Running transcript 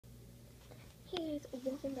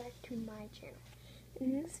welcome back to my channel.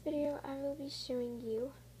 In this video, I will be showing you,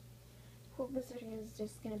 well, this video is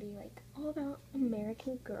just going to be like all about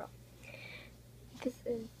American Girl. This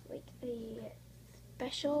is like a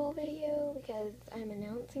special video because I'm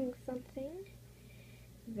announcing something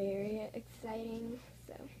very exciting.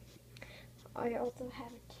 So, I also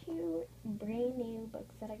have two brand new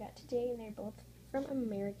books that I got today, and they're both from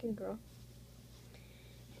American Girl.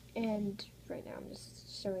 And right now I'm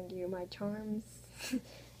just showing you my charms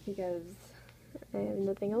because I have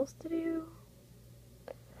nothing else to do.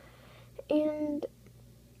 And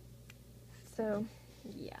so,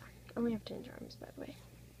 yeah, I only have 10 charms, by the way.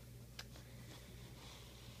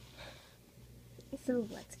 So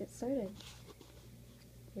let's get started.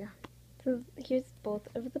 Yeah. So here's both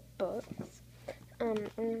of the books. I'm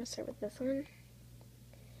gonna start with this one.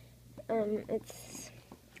 It's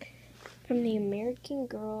from the American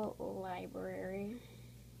Girl Library.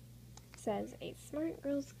 It says A Smart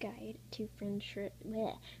Girl's Guide to Friendship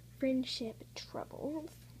Troubles.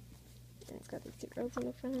 And it's got these two girls on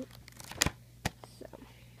the front. So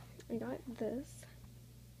I got this.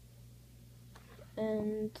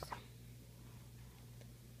 And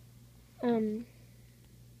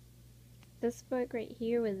this book right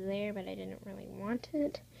here was there, but I didn't really want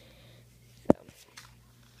it. So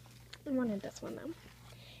I wanted this one though.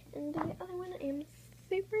 And the other one I'm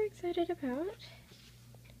super excited about.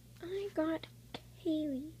 I got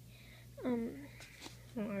Kaylee. I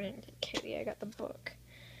didn't get Kaylee, I got the book.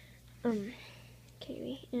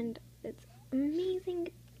 Kaylee. And it's amazing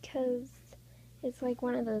because it's like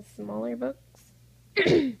one of those smaller books.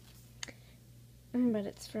 But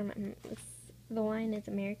it's from, the line is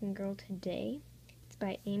American Girl Today. It's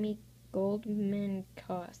by Amy Goldman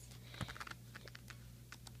Koss.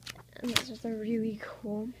 And this is a really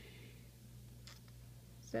cool.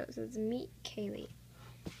 So it says Meet Kaylee.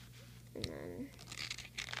 And then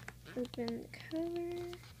open the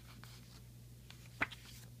cover.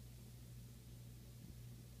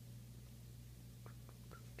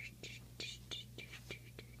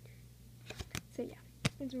 So yeah,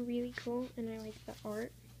 it's really cool and I like the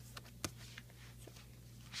art.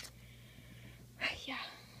 So, yeah.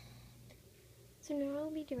 So now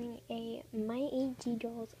I'll be doing a My AG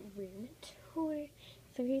Dolls room tour.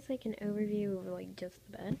 So here's like an overview of like just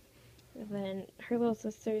the bed. And then her little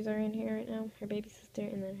sisters are in here right now. Her baby sister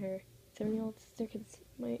and then her 7-year-old sister, because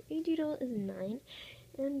my AG doll is 9.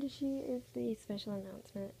 And she is the special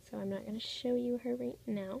announcement. So I'm not going to show you her right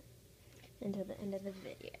now until the end of the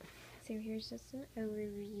video. So here's just an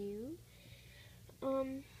overview.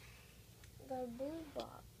 The blue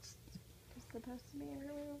box was supposed to be in her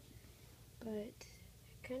room, but it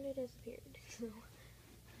kind of disappeared. So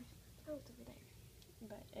oh, it's over there,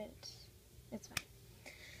 but it's fine.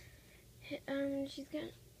 She's got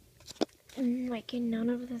like none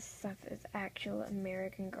of this stuff is actual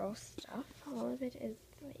American Girl stuff. All of it is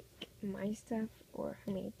like my stuff or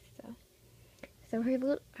her maid's stuff. So her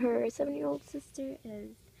 7-year-old sister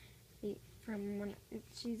is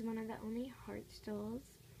she's one of the only Hearts dolls.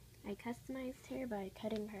 I customized her by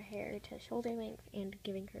cutting her hair to shoulder length and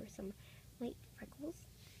giving her some light freckles.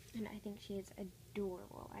 And I think she is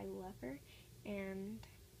adorable. I love her. And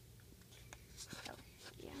so,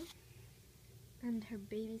 yeah. And her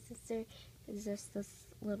baby sister is just this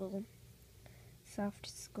little soft,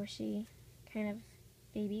 squishy kind of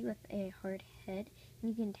baby with a hard head. And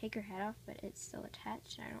you can take her head off, but it's still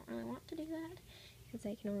attached. I don't really want to do that because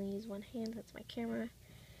I can only use one hand. That's my camera.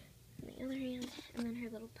 And the other hand. And then her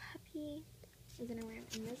little puppy is in a room.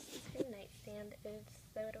 And this is her nightstand. It's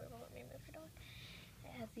so adorable. Let me move her dog.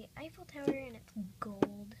 It has the Eiffel Tower and it's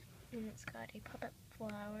gold. And it's got a pop-up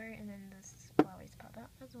flower. And then this flowers pop out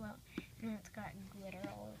as well. And it's got glitter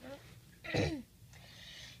all over it.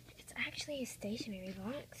 It's actually a stationery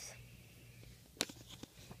box.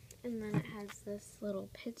 And then it has this little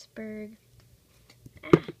Pittsburgh,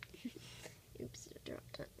 oops, I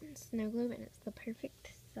dropped it, snow globe, and it's the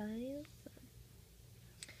perfect size.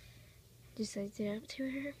 Just sized it up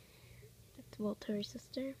to her. It's well to her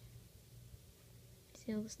sister.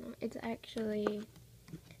 See all the snow? It's actually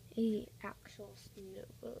a actual snow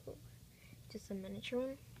globe, just a miniature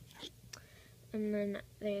one. And then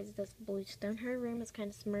there's this blue stone. Her room is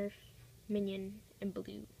kind of Smurf, Minion, and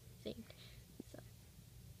blue themed. So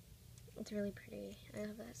it's really pretty. I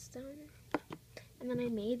love that stone. And then I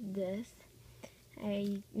made this.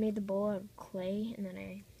 I made the bowl out of clay, and then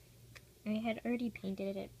I had already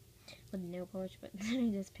painted it with nail polish, but then I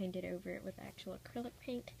just painted over it with actual acrylic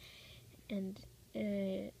paint, and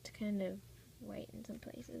it's kind of white in some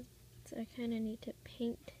places. So I kind of need to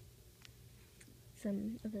paint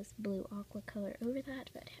some of this blue aqua color over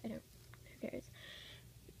that, but I don't, who cares.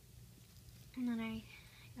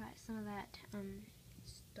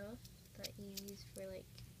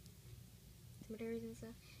 critters and stuff.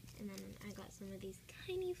 And then I got some of these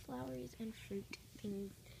tiny flowers and fruit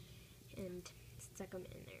things and stuck them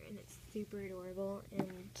in there, and it's super adorable,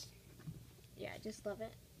 and yeah, I just love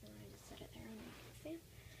it. And I just set it there on the stand.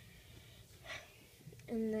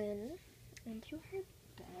 And then into her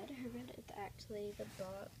bed. Her bed is actually the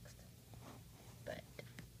box, but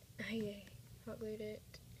I hot glued it,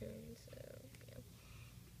 and so yeah.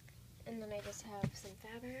 And then I just have some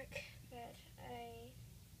fabric that I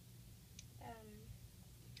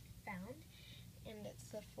found, and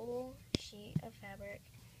it's a full sheet of fabric.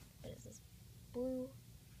 But it's this blue,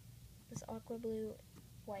 this aqua blue,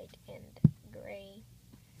 white, and gray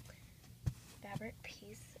fabric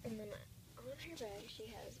piece. And then on her bed she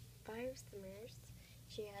has 5 Smurfs.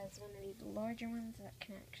 She has one of these larger ones that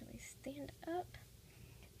can actually stand up,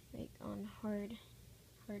 like on hard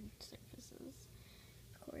surfaces,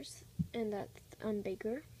 of course. And that's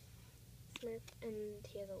Baker Smurf, and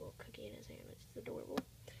he has a little cookie in his hand, which is adorable.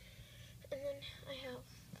 And then I have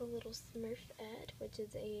the little Smurfette, which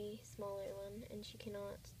is a smaller one, and she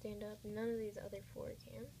cannot stand up. None of these other 4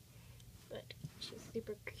 can, but she's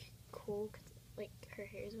super cool because, like, her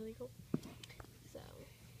hair is really cool. So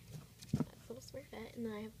that's little Smurfette. And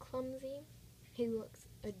then I have Clumsy. He looks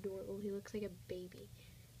adorable. He looks like a baby,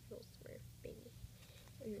 little Smurf baby.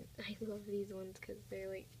 And I love these ones because they're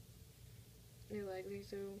like, their legs are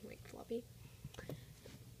so like floppy.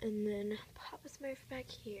 And then Papa Smurf back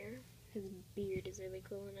here. His beard is really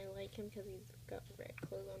cool, and I like him because he's got red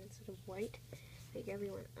clothes on instead of white, like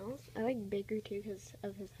everyone else. I like Baker too because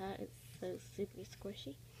of his hat. It's so super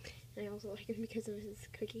squishy. And I also like him because of his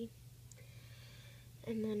cookie.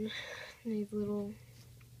 And then these little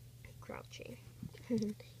Grouchy.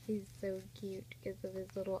 He's so cute because of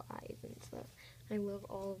his little eyes and stuff. I love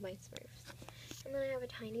all of my Smurfs. And then I have a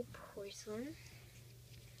tiny porcelain.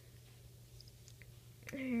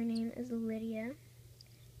 Her name is Lydia,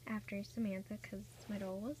 after Samantha, because my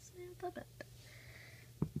doll was Samantha, but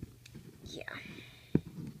yeah,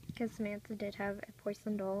 because Samantha did have a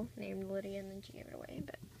porcelain doll named Lydia, and then she gave it away.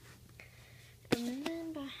 But and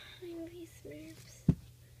then behind these Smurfs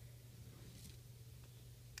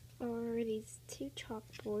are these 2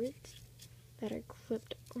 chalkboards that are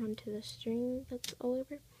clipped onto the string that's all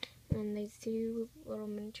over, and then these 2 little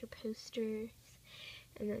miniature posters,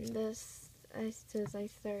 and then this says I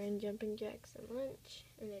star in Jumping Jacks and Lunch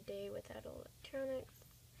and A Day Without Electronics.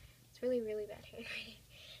 It's really, really bad handwriting.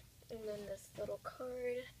 And then this little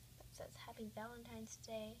card that says Happy Valentine's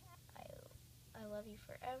Day, I love you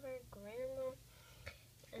forever, Grandma.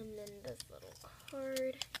 And then this little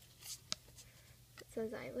card that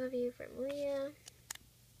says I love you from Leah,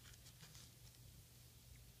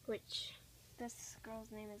 which this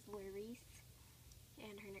girl's name is Larice,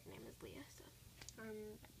 and her nickname is Leah, so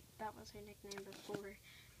that was her nickname before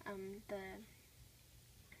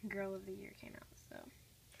the Girl of the Year came out.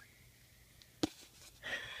 So,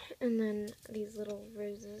 and then these little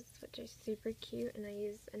roses, which are super cute, and I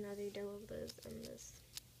used another dough of those in this.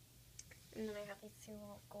 And then I have these 2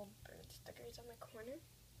 little gold bird stickers on the corner.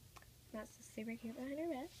 That's just super cute behind her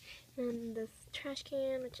bed. And this trash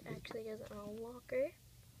can, which actually goes in a locker,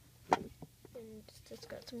 and it's just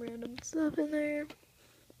got some random stuff in there.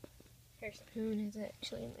 Her spoon is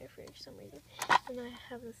actually in there for some reason. And I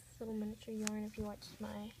have this little miniature yarn, if you watched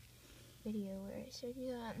my video where I showed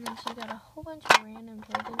you that. And then she got a whole bunch of random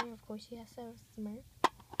toys in there. Of course, she has to have a Smurf.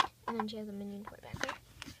 And then she has a Minion toy back there.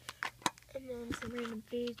 And then some random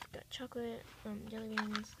foods. Got chocolate, jelly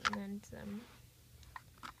beans, and then some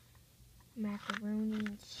macaroni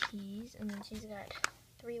and cheese. And then she's got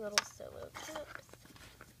 3 little solo cups.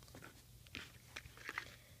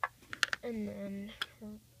 And then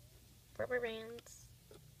rubber bands,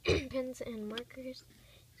 pens, and markers.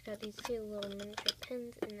 It's got these 2 little miniature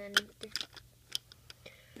pens, and then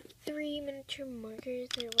 3 miniature markers.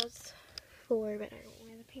 There was 4, but I don't know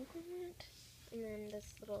where the pink one went. And then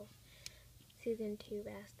this little season 2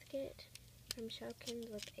 basket from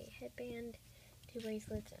Shopkins with a headband, 2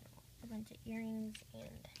 bracelets, and a bunch of earrings,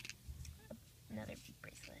 and another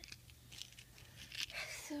bracelet.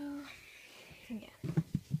 So, yeah.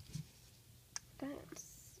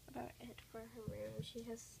 That's about it for her room. She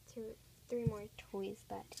has 3 more toys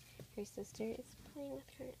that her sister is playing with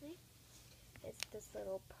currently. It's this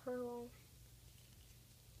little pearl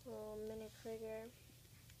little minifigure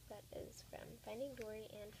that is from Finding Dory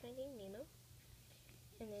and Finding Nemo.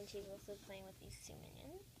 And then she's also playing with these 2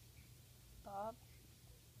 minions, Bob,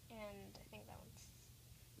 and I think that one's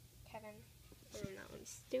Kevin, and then that one's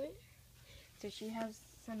Stuart. So she has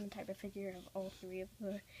some type of figure of all 3 of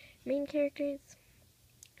the main characters.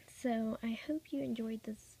 So I hope you enjoyed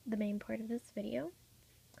the main part of this video.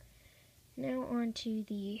 Now on to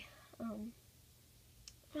the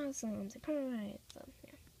possums. I put it on it, so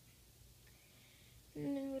yeah.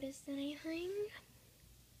 Notice anything?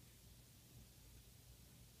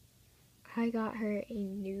 I got her a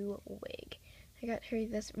new wig. I got her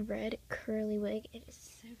this red curly wig. It is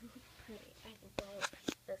so pretty. I love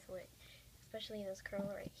this wig. Especially this curl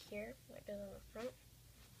right here that goes on the front.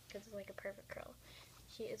 Because it's like a perfect curl.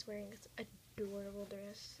 She is wearing this adorable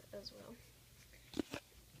dress as well.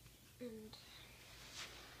 And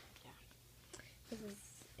yeah. This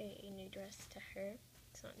is a new dress to her.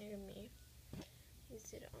 It's not new to me. I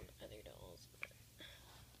used it on other dolls, but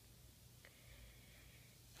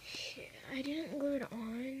yeah, I didn't glue it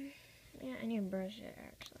on. Yeah, I need to brush it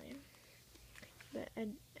actually. But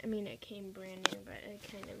I mean, it came brand new, but I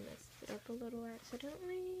kind of messed it up a little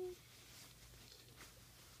accidentally.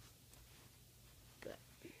 But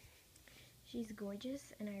she's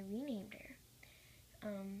gorgeous, and I renamed her.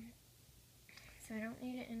 So I don't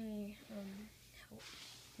need any help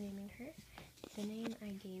naming her. The name I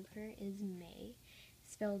gave her is May,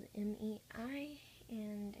 spelled M-E-I,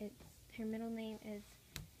 and her middle name is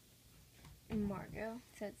Margot.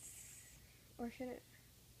 So or should it?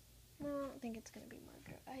 No, I don't think it's gonna be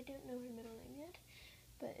Margot. I don't know her middle name yet,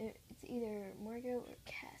 but it's either Margot or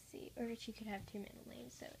Cassie, or she could have two middle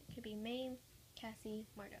names. So it could be May, Cassie,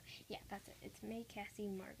 Margot. Yeah, that's it. It's May, Cassie,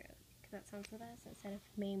 Margot. Because that sounds the best instead of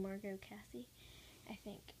May, Margot, Cassie, I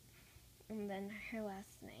think. And then her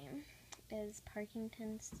last name is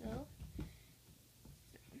Parkington still.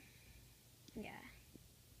 So, yeah.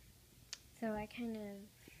 So I kind of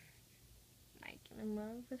am in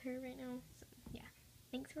love with her right now. So yeah.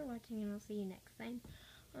 Thanks for watching, and I'll see you next time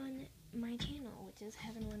on my channel, which is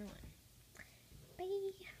Heaven 101. Bye!